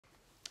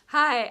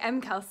Hi,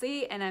 I'm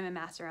Kelsey, and I'm a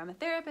master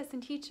aromatherapist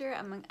and teacher,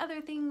 among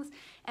other things,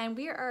 and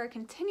we are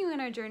continuing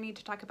our journey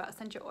to talk about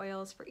essential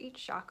oils for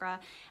each chakra,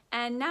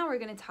 and now we're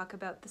going to talk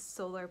about the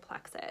solar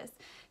plexus.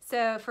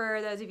 So for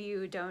those of you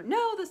who don't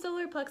know, the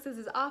solar plexus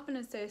is often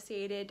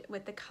associated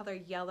with the color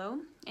yellow,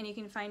 and you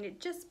can find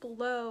it just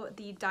below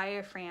the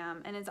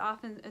diaphragm, and it's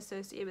often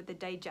associated with the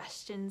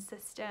digestion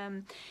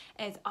system.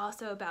 It's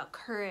also about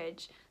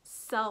courage,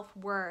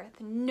 self-worth,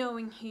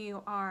 knowing who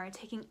you are,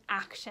 taking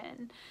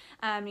action.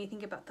 You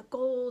think about the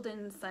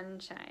golden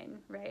sunshine,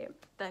 right?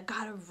 The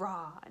god of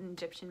Ra in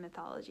Egyptian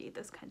mythology,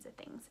 those kinds of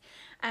things.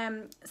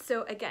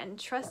 So again,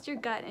 trust your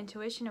gut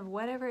intuition of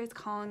whatever is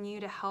calling you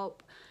to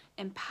help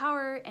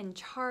empower and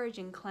charge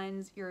and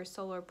cleanse your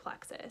solar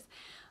plexus.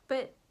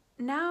 But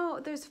now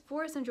there's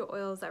 4 essential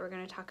oils that we're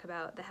going to talk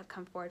about that have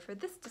come forward for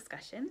this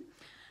discussion.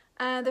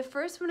 The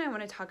first one I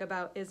want to talk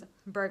about is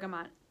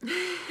bergamot.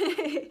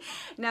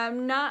 Now,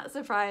 I'm not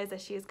surprised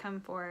that she has come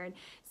forward.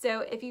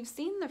 So if you've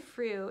seen the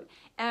fruit,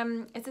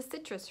 it's a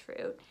citrus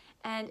fruit,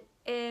 and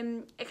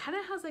it kind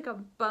of has like a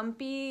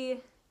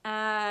bumpy,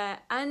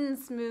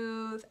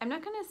 unsmooth, I'm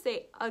not going to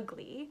say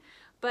ugly,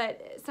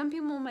 but some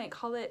people might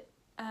call it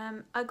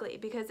ugly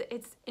because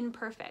it's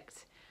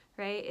imperfect,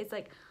 right? It's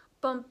like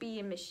bumpy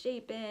and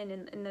misshapen,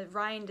 and the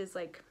rind is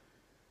like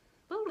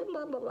blah, blah,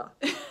 blah, blah, blah.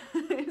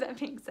 If that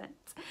makes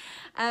sense.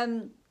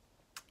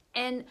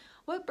 And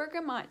what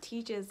bergamot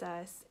teaches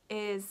us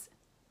is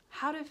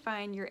how to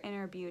find your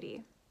inner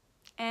beauty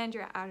and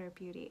your outer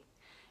beauty,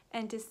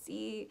 and to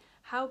see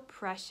how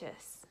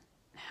precious,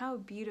 how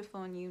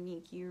beautiful and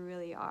unique you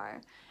really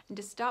are, and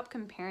to stop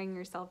comparing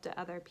yourself to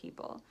other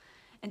people,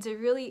 and to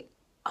really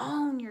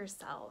own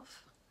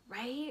yourself,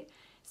 right?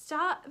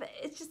 Stop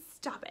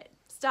it.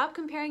 Stop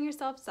comparing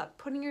yourself, stop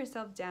putting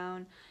yourself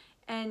down,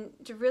 and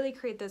to really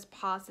create those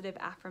positive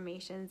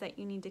affirmations that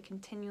you need to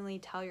continually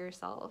tell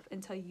yourself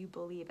until you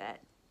believe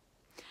it.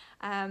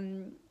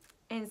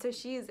 And so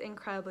she is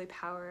incredibly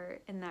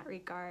powerful in that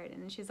regard,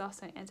 and she's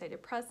also an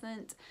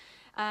antidepressant.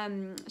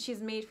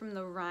 She's made from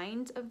the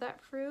rind of that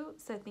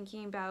fruit, so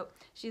thinking about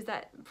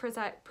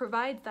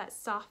provides that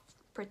soft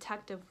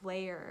protective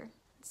layer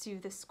to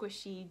the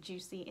squishy,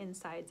 juicy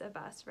insides of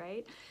us,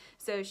 right?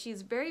 So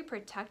she's very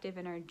protective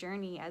in our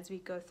journey as we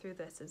go through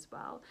this as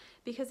well,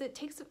 because it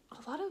takes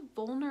a lot of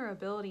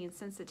vulnerability and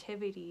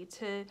sensitivity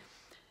to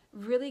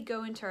really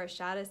go into our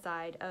shadow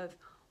side of,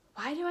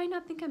 why do I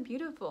not think I'm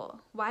beautiful?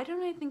 Why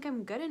don't I think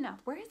I'm good enough?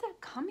 Where is that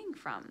coming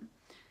from?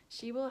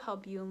 She will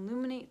help you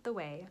illuminate the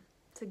way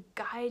to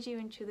guide you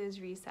into those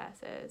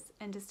recesses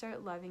and to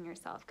start loving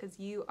yourself, because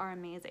you are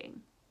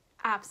amazing.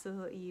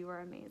 Absolutely, you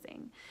are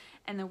amazing.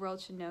 And the world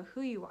should know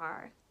who you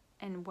are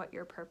and what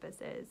your purpose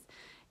is.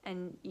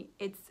 And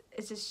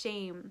it's a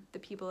shame the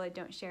people that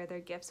don't share their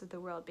gifts with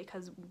the world,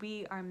 because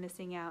we are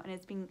missing out,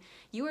 and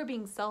you are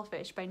being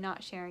selfish by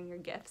not sharing your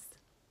gifts.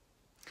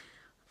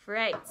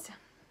 Right.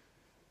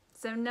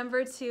 So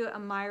number 2,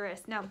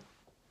 Amyris. Now,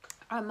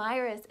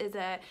 Amyris is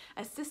a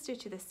sister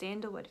to the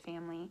sandalwood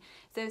family.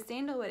 So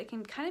sandalwood, it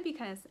can kind of be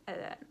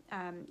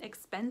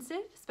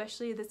expensive,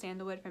 especially the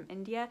sandalwood from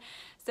India.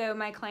 So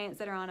my clients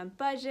that are on a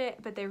budget,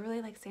 but they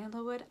really like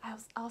sandalwood,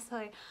 I'll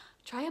say,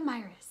 try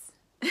Amyris.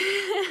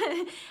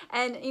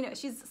 And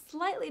she's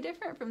slightly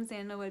different from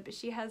sandalwood, but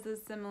she has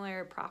those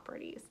similar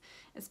properties,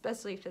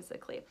 especially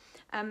physically.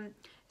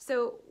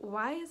 So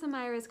why is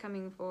Amyris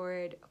coming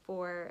forward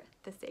for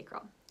the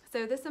sacral?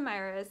 So this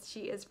Amyris,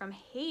 she is from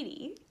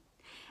Haiti.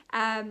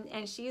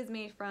 And she is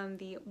made from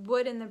the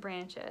wood and the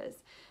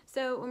branches.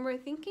 So when we're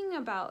thinking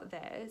about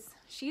this,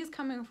 she's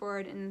coming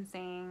forward and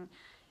saying,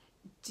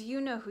 do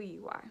you know who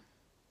you are?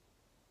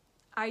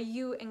 Are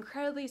you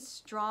incredibly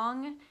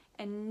strong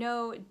and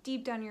know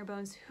deep down in your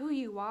bones who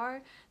you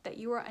are, that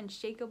you are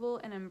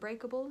unshakable and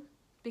unbreakable?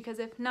 Because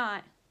if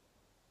not,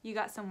 you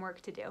got some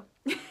work to do.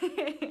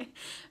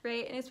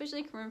 Right? And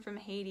especially coming from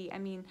Haiti, I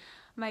mean,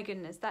 my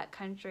goodness, that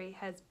country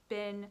has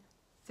been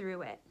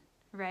through it.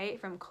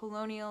 Right? From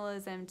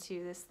colonialism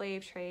to the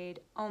slave trade.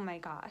 Oh my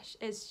gosh.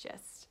 It's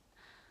just,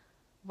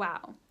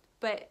 wow.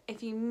 But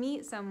if you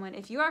meet someone,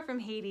 if you are from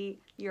Haiti,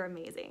 you're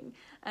amazing.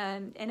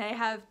 And I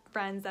have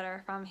friends that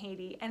are from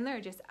Haiti, and they're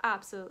just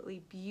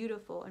absolutely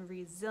beautiful and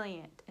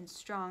resilient and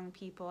strong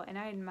people, and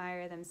I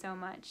admire them so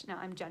much. Now,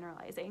 I'm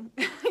generalizing.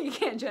 You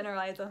can't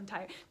generalize the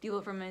entire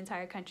people from an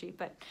entire country,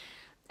 but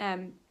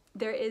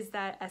there is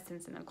that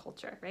essence in a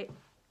culture, right?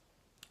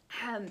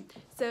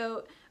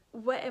 So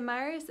what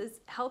Amyris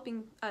is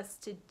helping us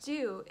to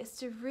do is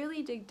to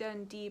really dig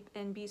down deep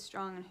and be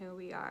strong in who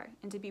we are,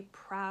 and to be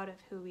proud of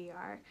who we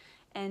are,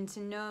 and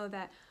to know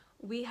that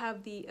we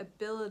have the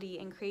ability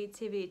and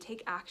creativity to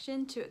take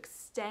action to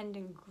extend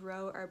and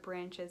grow our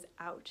branches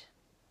out.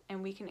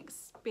 And we can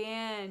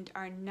expand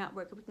our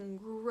network. We can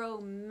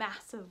grow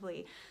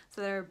massively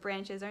so that our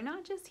branches are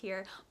not just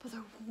here, but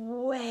they're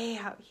way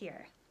out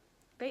here,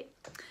 right?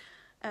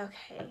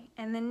 Okay,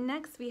 and then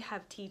next we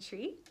have tea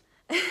tree.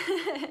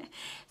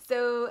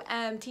 So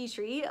tea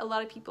tree, a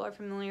lot of people are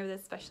familiar with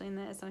this, especially in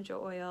the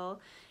essential oil.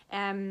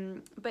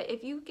 But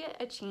if you get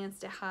a chance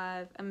to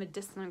have a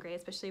medicinal grade,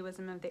 especially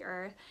wisdom of the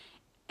earth,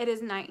 it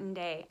is night and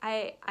day.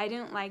 I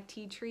didn't like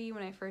tea tree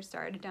when I first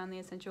started down the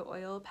essential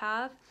oil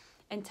path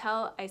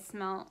until I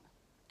smelt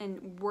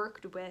and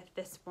worked with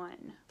this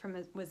one from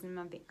Wisdom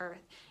of the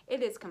Earth.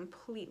 It is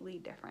completely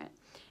different.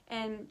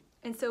 And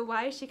so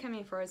why is she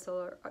coming for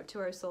to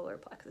our solar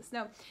plexus?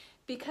 No,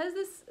 because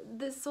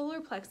this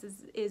solar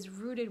plexus is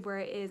rooted where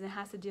it is and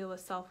has to deal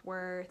with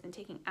self-worth and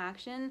taking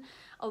action.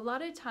 A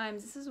lot of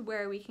times this is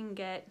where we can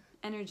get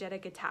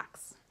energetic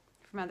attacks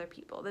from other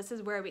people. This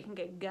is where we can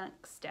get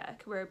gunk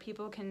stuck, where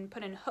people can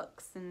put in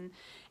hooks and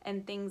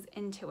things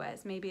into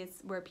us. Maybe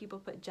it's where people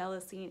put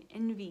jealousy and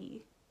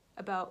envy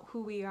about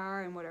who we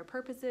are and what our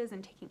purpose is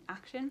and taking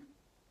action.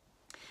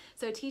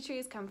 So tea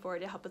trees come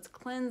forward to help us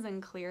cleanse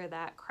and clear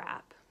that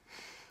crap.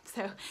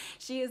 So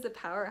she is a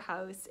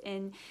powerhouse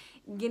in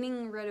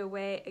getting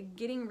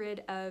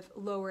rid of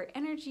lower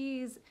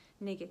energies,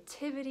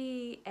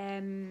 negativity,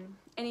 and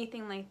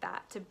anything like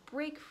that, to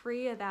break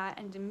free of that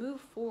and to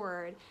move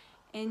forward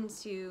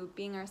into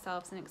being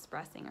ourselves and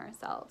expressing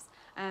ourselves.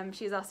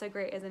 She's also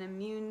great as an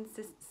immune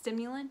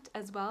stimulant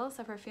as well.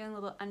 So if we're feeling a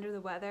little under the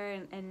weather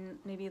and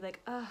maybe like,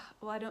 oh,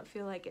 well, I don't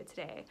feel like it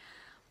today,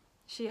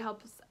 she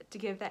helps to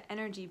give that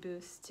energy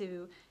boost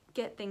to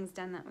get things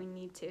done that we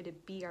need to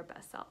be our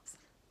best selves.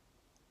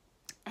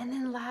 And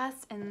then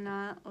last and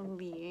not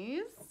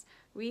least,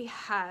 we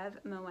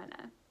have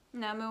Moena.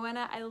 Now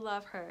Moena, I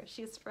love her.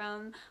 She's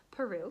from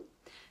Peru.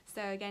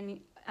 So again,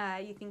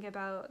 you think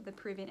about the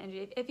Peruvian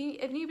energy. If any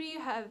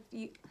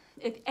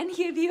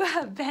of you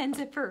have been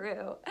to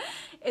Peru,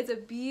 it's a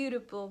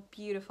beautiful,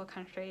 beautiful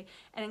country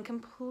and in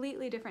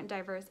completely different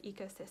diverse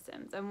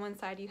ecosystems. On one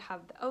side you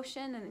have the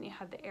ocean, and then you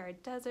have the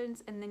arid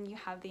deserts, and then you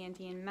have the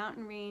Andean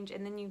mountain range,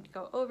 and then you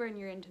go over and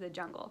you're into the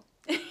jungle.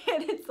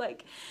 And it's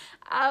like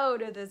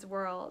out of this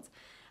world.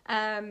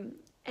 And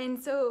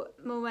so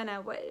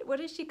Moena, what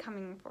is she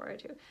coming forward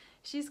to?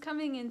 She's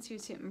coming into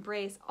to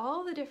embrace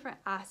all the different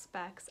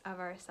aspects of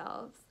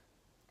ourselves.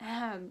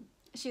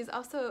 She's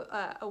also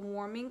a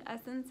warming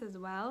essence as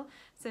well.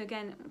 So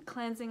again,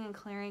 cleansing and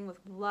clearing with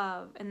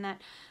love, and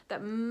that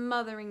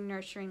mothering,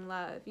 nurturing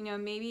love. You know,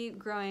 maybe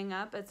growing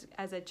up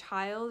as a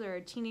child or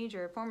a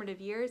teenager or formative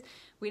years,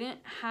 we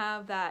didn't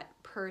have that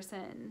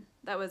person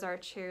that was our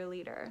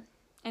cheerleader.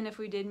 And if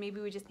we did,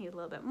 maybe we just need a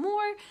little bit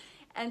more.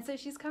 And so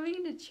she's coming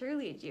in to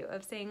cheerlead you,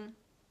 of saying,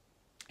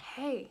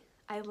 hey,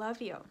 I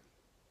love you.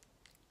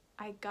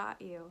 I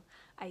got you.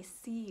 I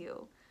see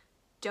you.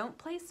 Don't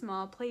play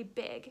small, play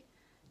big.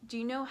 Do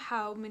you know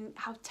how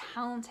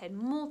talented,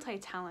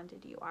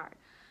 multi-talented you are?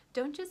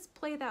 Don't just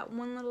play that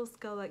one little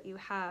skill that you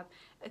have.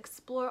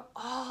 Explore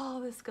all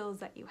the skills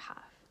that you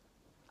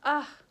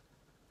have.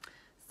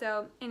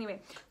 So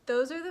anyway,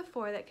 those are the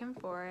 4 that come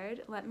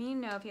forward. Let me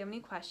know if you have any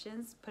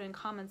questions. Put in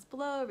comments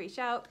below, reach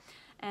out,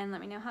 and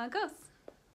let me know how it goes.